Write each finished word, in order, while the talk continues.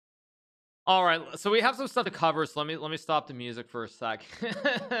All right, so we have some stuff to cover. So let me stop the music for a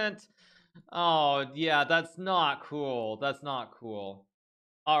second. Oh yeah, that's not cool. That's not cool.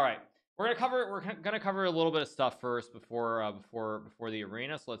 All right, we're gonna cover a little bit of stuff first before the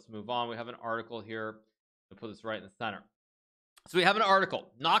arena. So let's move on. We have an article here. I'll put this right in the center. So we have an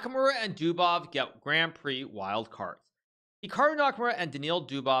article. Nakamura and Dubov get Grand Prix wild cards. Hikaru Nakamura and Daniil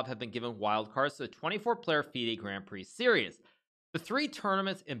Dubov have been given wild cards to the 24-player FIDE Grand Prix series. The three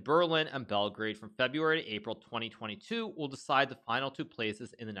tournaments in Berlin and Belgrade from February to April 2022 will decide the final two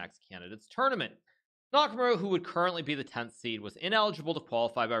places in the next candidates tournament. Nakamura, who would currently be the 10th seed, was ineligible to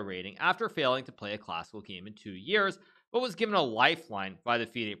qualify by rating after failing to play a classical game in 2 years, but was given a lifeline by the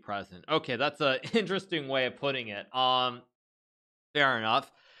FIDE president. Okay, that's an interesting way of putting it. Fair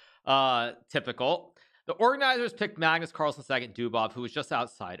enough. Typical. The organizers picked Magnus Carlsen second, Dubov, who was just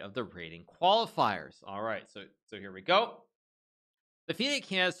outside of the rating qualifiers. All right, so here we go. The FIDE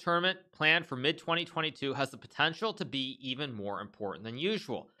Canada's tournament planned for mid-2022 has the potential to be even more important than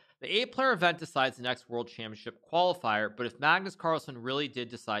usual. The 8-player event decides the next World Championship qualifier, but if Magnus Carlsen really did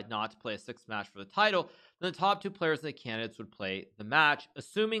decide not to play a 6th match for the title, then the top 2 players in the candidates would play the match,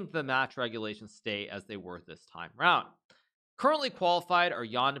 assuming the match regulations stay as they were this time round. Currently qualified are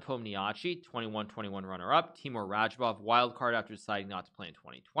Jan Nepomniachtchi, 21-21 runner-up, Timur Radjabov, wildcard after deciding not to play in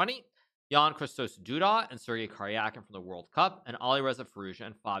 2020, Jan Christos Duda and Sergey Karjakin from the World Cup, and Alireza Firouzja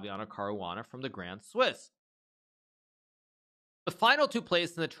and Fabiano Caruana from the Grand Swiss. The final 2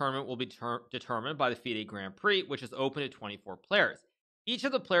 places in the tournament will be determined by the FIDE Grand Prix, which is open to 24 players. Each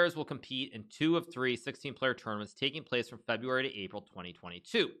of the players will compete in 2 of 3 16-player tournaments taking place from February to April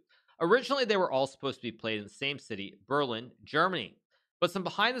 2022. Originally, they were all supposed to be played in the same city, Berlin, Germany. But some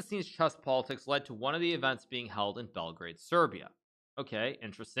behind-the-scenes chess politics led to one of the events being held in Belgrade, Serbia. Okay,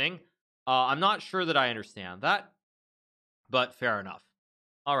 interesting. I'm not sure that I understand that, but fair enough.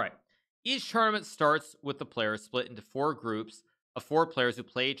 All right. Each tournament starts with the players split into 4 groups of 4 players who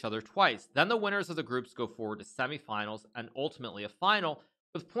play each other twice. Then the winners of the groups go forward to semifinals and ultimately a final,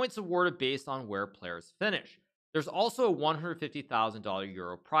 with points awarded based on where players finish. There's also a $150,000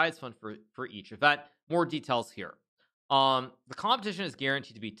 Euro prize fund for each event. More details here. The competition is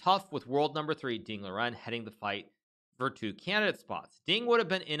guaranteed to be tough, with world number 3 Ding Liren heading the fight for 2 candidate spots. Ding would have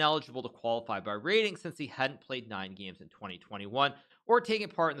been ineligible to qualify by rating since he hadn't played 9 games in 2021 or taken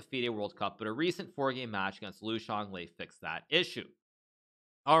part in the FIDE World Cup, but a recent 4-game match against Liu Shanglei fixed that issue.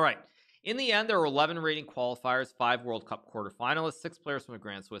 All right. In the end, there were 11 rating qualifiers, 5 World Cup quarterfinalists, 6 players from the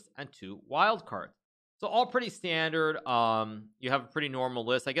Grand Swiss, and 2 wildcards. So all pretty standard. You have a pretty normal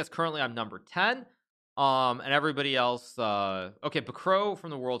list. I guess currently I'm number 10. And everybody else, okay, Bakro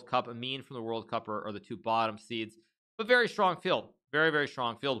from the World Cup, Amin from the World Cup are the 2 bottom seeds. But very strong field. Very, very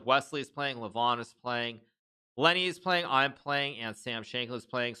strong field. Wesley is playing, Levon is playing, Lenny is playing, I'm playing, and Sam Shankle is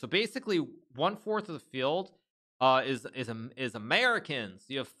playing. So basically 1/4 of the field is Americans.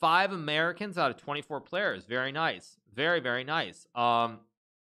 You have 5 Americans out of 24 players. Very nice. Very, very nice.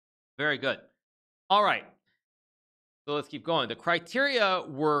 Very good. All right. So let's keep going. The criteria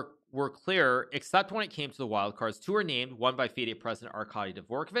were clear, except when it came to the wildcards. 2 were named, one by FIDE president Arkady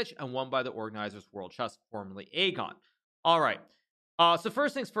Dvorkovich and one by the organizers World Chess, formerly Aegon. All right. So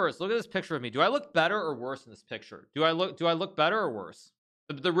first things first, look at this picture of me. Do I look better or worse in this picture? Do I look better or worse?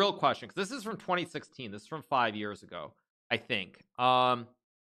 The real question, because this is from 2016. This is from 5 years ago, I think. Or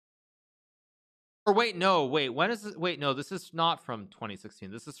wait, no, when is this? Wait, no, this is not from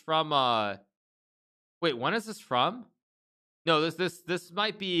 2016. This is from wait, when is this from? No, this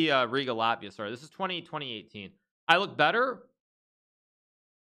might be Riga, Latvia. Sorry, this is 2018. I look better?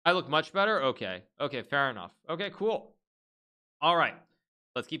 I look much better? Okay, fair enough. Okay, cool. All right,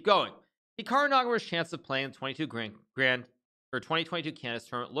 let's keep going. Hikaru Nakamura's chance of playing the 2022 Canada's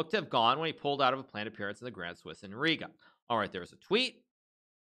tournament looked to have gone when he pulled out of a planned appearance in the Grand Swiss in Riga. All right, there's a tweet.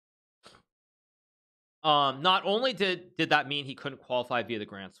 Not only did that mean he couldn't qualify via the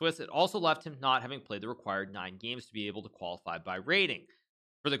Grand Swiss, it also left him not having played the required 9 games to be able to qualify by rating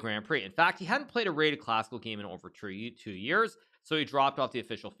for the Grand Prix. In fact, he hadn't played a rated classical game in over 2 years, so he dropped off the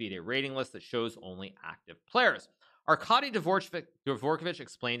official FIDE rating list that shows only active players. Arkady Dvorkovich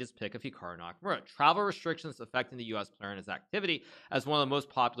explained his pick of Hikaru Nakamura. Travel restrictions affecting the U.S. player and his activity as one of the most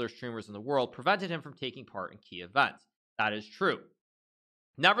popular streamers in the world prevented him from taking part in key events. That is true.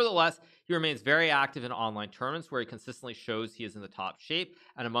 Nevertheless, he remains very active in online tournaments where he consistently shows he is in the top shape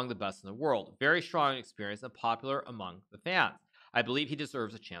and among the best in the world. Very strong experience and popular among the fans. I believe he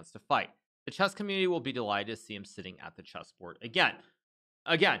deserves a chance to fight. The chess community will be delighted to see him sitting at the chessboard again.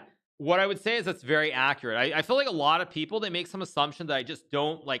 what I would say is that's very accurate. I feel like a lot of people, they make some assumption that I just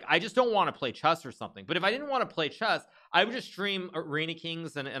don't want to play chess or something. But if I didn't want to play chess, I would just stream Arena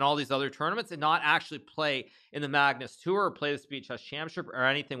Kings and all these other tournaments and not actually play in the Magnus Tour or play the Speed Chess Championship or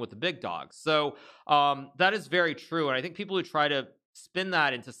anything with the big dogs. So that is very true. And I think people who try to spin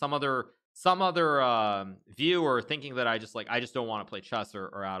that into some other view or thinking that I just don't want to play chess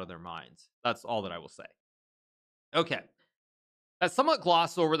are out of their minds. That's all that I will say. Okay. That somewhat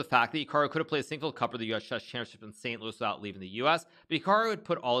glossed over the fact that Hikaru could have played a single cup or the US Chess Championship in St. Louis without leaving the US, but Hikaru would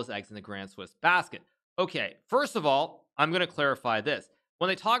put all his eggs in the Grand Swiss basket. Okay, first of all, I'm going to clarify this. When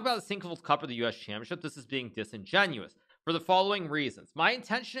they talk about the single cup or the US Championship, this is being disingenuous for the following reasons. My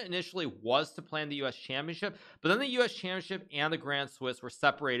intention initially was to play in the US Championship, but then the US Championship and the Grand Swiss were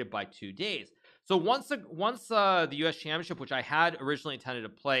separated by 2 days. So once the US Championship, which I had originally intended to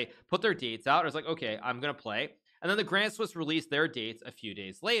play, put their dates out, I was like, okay, I'm going to play. And then the Grand Swiss released their dates a few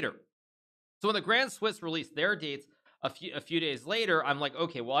days later. So when the Grand Swiss released their dates a few days later, I'm like,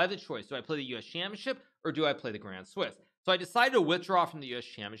 okay, well, I have the choice. Do I play the US Championship or do I play the Grand Swiss? So I decided to withdraw from the US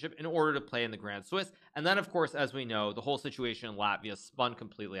Championship in order to play in the Grand Swiss. And then, of course, as we know, the whole situation in Latvia spun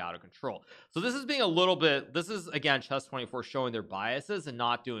completely out of control. So this is being this is, again, Chess24 showing their biases and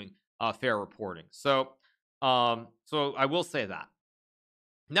not doing fair reporting. So I will say that.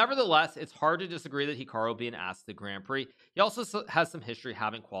 Nevertheless, it's hard to disagree that Hikaru will be an ass to the Grand Prix. He also has some history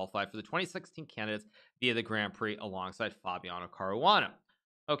having qualified for the 2016 candidates via the Grand Prix alongside Fabiano Caruana.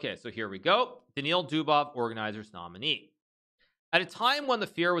 Okay, so here we go. Daniil Dubov, organizer's nominee. At a time when the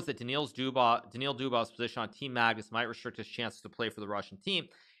fear was that Daniil Dubov's position on Team Magnus might restrict his chances to play for the Russian team,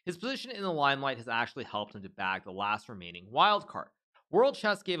 his position in the limelight has actually helped him to bag the last remaining wild card. World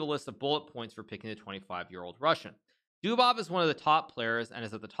Chess gave a list of bullet points for picking the 25-year-old Russian. Dubov is one of the top players and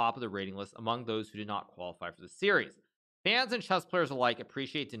is at the top of the rating list among those who did not qualify for the series. Fans and chess players alike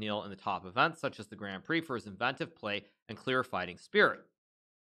appreciate Daniil in the top events, such as the Grand Prix, for his inventive play and clear fighting spirit.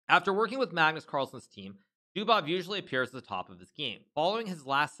 After working with Magnus Carlsen's team, Dubov usually appears at the top of his game. Following his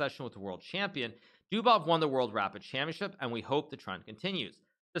last session with the world champion, Dubov won the World Rapid Championship, and we hope the trend continues.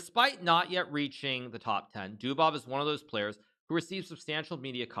 Despite not yet reaching the top 10, Dubov is one of those players who receives substantial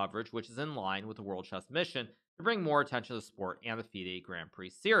media coverage, which is in line with the World Chess mission to bring more attention to the sport and the FIDE Grand Prix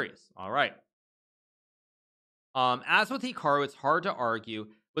series. All right. As with Hikaru, it's hard to argue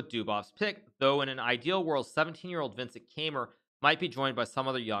with Dubov's pick, though in an ideal world, 17-year-old Vincent Kamer might be joined by some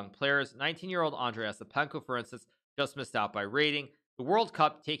other young players. 19-year-old Andrei Esipenko, for instance, just missed out by rating. The World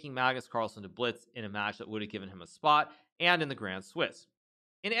Cup taking Magnus Carlsen to blitz in a match that would have given him a spot, and in the Grand Swiss.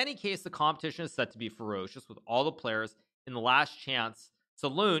 In any case, the competition is set to be ferocious, with all the players in the last chance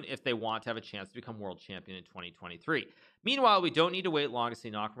saloon if they want to have a chance to become world champion in 2023. Meanwhile, we don't need to wait long to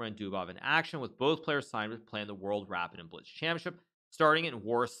see Nakamura and Dubov in action, with both players signed to play in the World Rapid and Blitz Championship starting in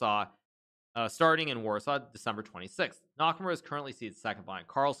Warsaw December 26th. Nakamura is currently seated second behind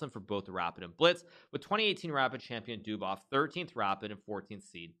Carlsen for both the Rapid and Blitz, with 2018 Rapid champion Dubov 13th Rapid and 14th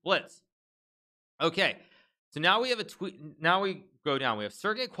seed Blitz. Okay, so now we have a tweet. Now we go down. We have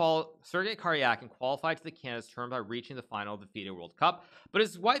Sergey Karjakin qualified to the candidates term by reaching the final of the FIDE World Cup, but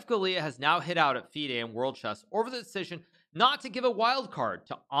his wife Galia has now hit out at FIDE and World Chess over the decision not to give a wild card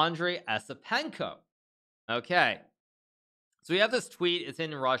to Andrei Esipenko. Okay, so we have this tweet. It's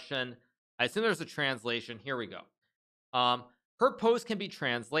in Russian. I assume there's a translation. Here we go. Her post can be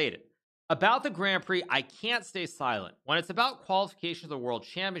translated. About the Grand Prix, I can't stay silent. When it's about qualification for the World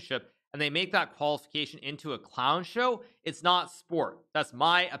Championship and they make that qualification into a clown show, it's not sport. That's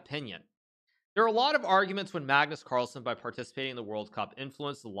my opinion. There are a lot of arguments when Magnus Carlsen, by participating in the World Cup,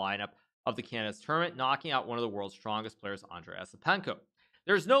 influenced the lineup of the candidates tournament, knocking out one of the world's strongest players, Andrei Esipenko.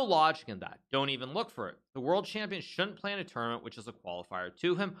 There's no logic in that. Don't even look for it. The world champion shouldn't play in a tournament which is a qualifier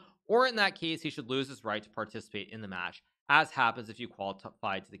to him, or in that case, he should lose his right to participate in the match, as happens if you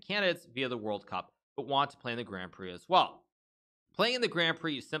qualify to the candidates via the World Cup, but want to play in the Grand Prix as well. Playing in the Grand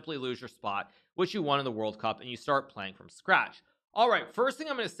Prix, you simply lose your spot, which you won in the World Cup, and you start playing from scratch. All right, first thing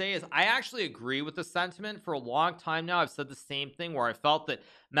I'm going to say is I actually agree with the sentiment. For a long time now, I've said the same thing, where I felt that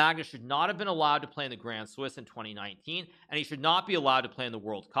Magnus should not have been allowed to play in the Grand Swiss in 2019, and he should not be allowed to play in the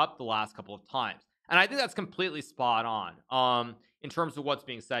World Cup the last couple of times. And I think that's completely spot on in terms of what's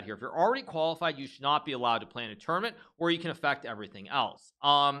being said here. If you're already qualified, you should not be allowed to play in a tournament where you can affect everything else.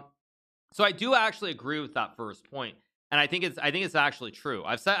 So I do actually agree with that first point, and I think it's actually true.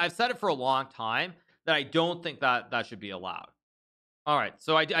 I've said it for a long time that I don't think that should be allowed. All right,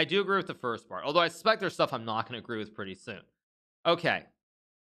 so I do agree with the first part, although I suspect there's stuff I'm not going to agree with pretty soon. Okay.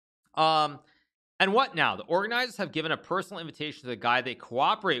 And what now? The organizers have given a personal invitation to the guy they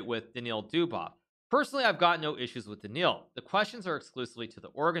cooperate with, Daniil Dubov. Personally, I've got no issues with Daniil. The questions are exclusively to the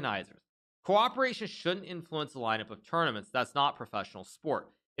organizers. Cooperation shouldn't influence the lineup of tournaments. That's not professional sport.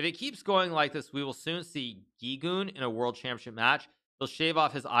 If it keeps going like this, we will soon see Gigun in a world championship match. He'll shave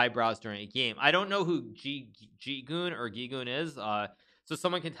off his eyebrows during a game. I don't know who Gigun or Gigun is, so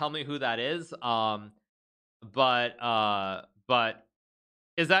someone can tell me who that is. But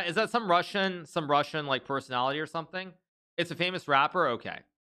is that some Russian like personality or something? It's a famous rapper. Okay.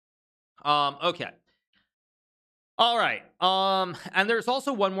 Okay. All right. And there's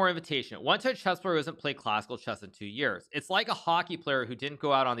also one more invitation. One-time chess player who hasn't played classical chess in 2 years. It's like a hockey player who didn't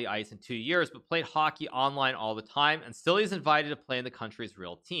go out on the ice in 2 years, but played hockey online all the time, and still he's invited to play in the country's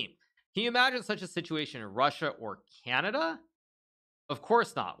real team. Can you imagine such a situation in Russia or Canada? Of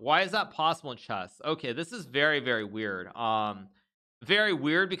course not. Why is that possible in chess? Okay, this is very, very weird. Very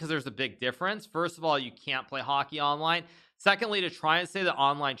weird because there's a big difference. First of all, you can't play hockey online. Secondly, to try and say that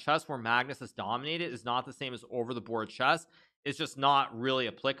online chess where Magnus has dominated is not the same as over-the-board chess is just not really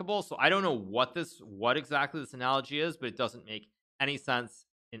applicable. So I don't know what exactly this analogy is, but it doesn't make any sense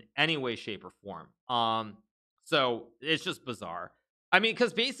in any way, shape, or form. So it's just bizarre. I mean,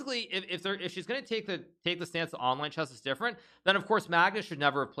 because basically, if she's going to take the stance that online chess is different, then of course Magnus should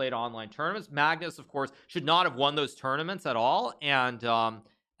never have played online tournaments. Magnus, of course, should not have won those tournaments at all. And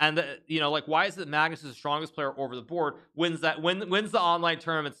like, why is it that Magnus is the strongest player over the board, wins the online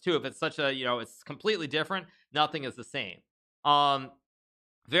tournaments too? If it's such a, it's completely different, nothing is the same.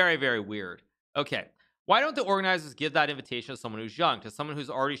 Very, very weird. Okay, why don't the organizers give that invitation to someone who's young, to someone who's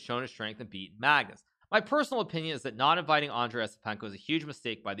already shown his strength and beat Magnus? My personal opinion is that not inviting Andrei Esipenko is a huge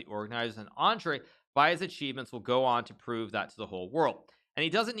mistake by the organizers, and Andrei, by his achievements, will go on to prove that to the whole world. And he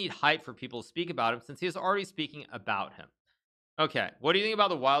doesn't need hype for people to speak about him, since he is already speaking about him. Okay, what do you think about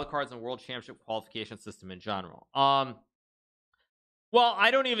the wildcards and World Championship qualification system in general? Well,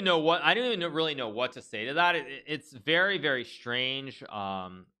 I don't even really know what to say to that. It's very, very strange.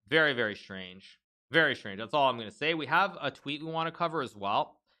 Very, very strange. Very strange. That's all I'm going to say. We have a tweet we want to cover as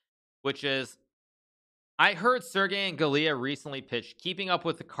well, which is, I heard Sergey and Galia recently pitched Keeping Up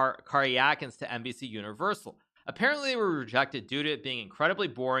with the Karyakins to NBC Universal. Apparently they were rejected due to it being incredibly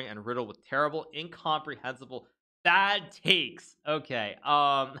boring and riddled with terrible, incomprehensible, bad takes. Okay.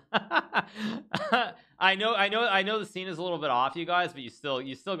 I know the scene is a little bit off, you guys, but you still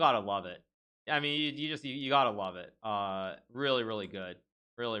gotta love it. I mean, you gotta love it. Really, really good.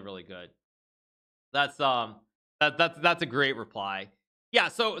 Really, really good. That's a great reply. Yeah,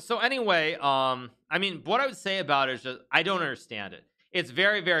 so anyway, I mean, what I would say about it is just, I don't understand it. It's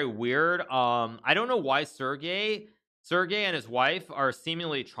very, very weird. I don't know why Sergey and his wife are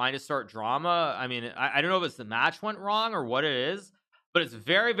seemingly trying to start drama. I mean, I don't know if it's the match went wrong or what it is, but it's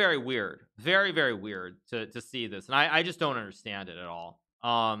very, very weird. Very, very weird to see this. And I just don't understand it at all.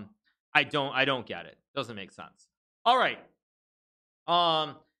 I don't get it. Doesn't make sense. All right.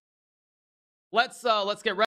 Let's get ready.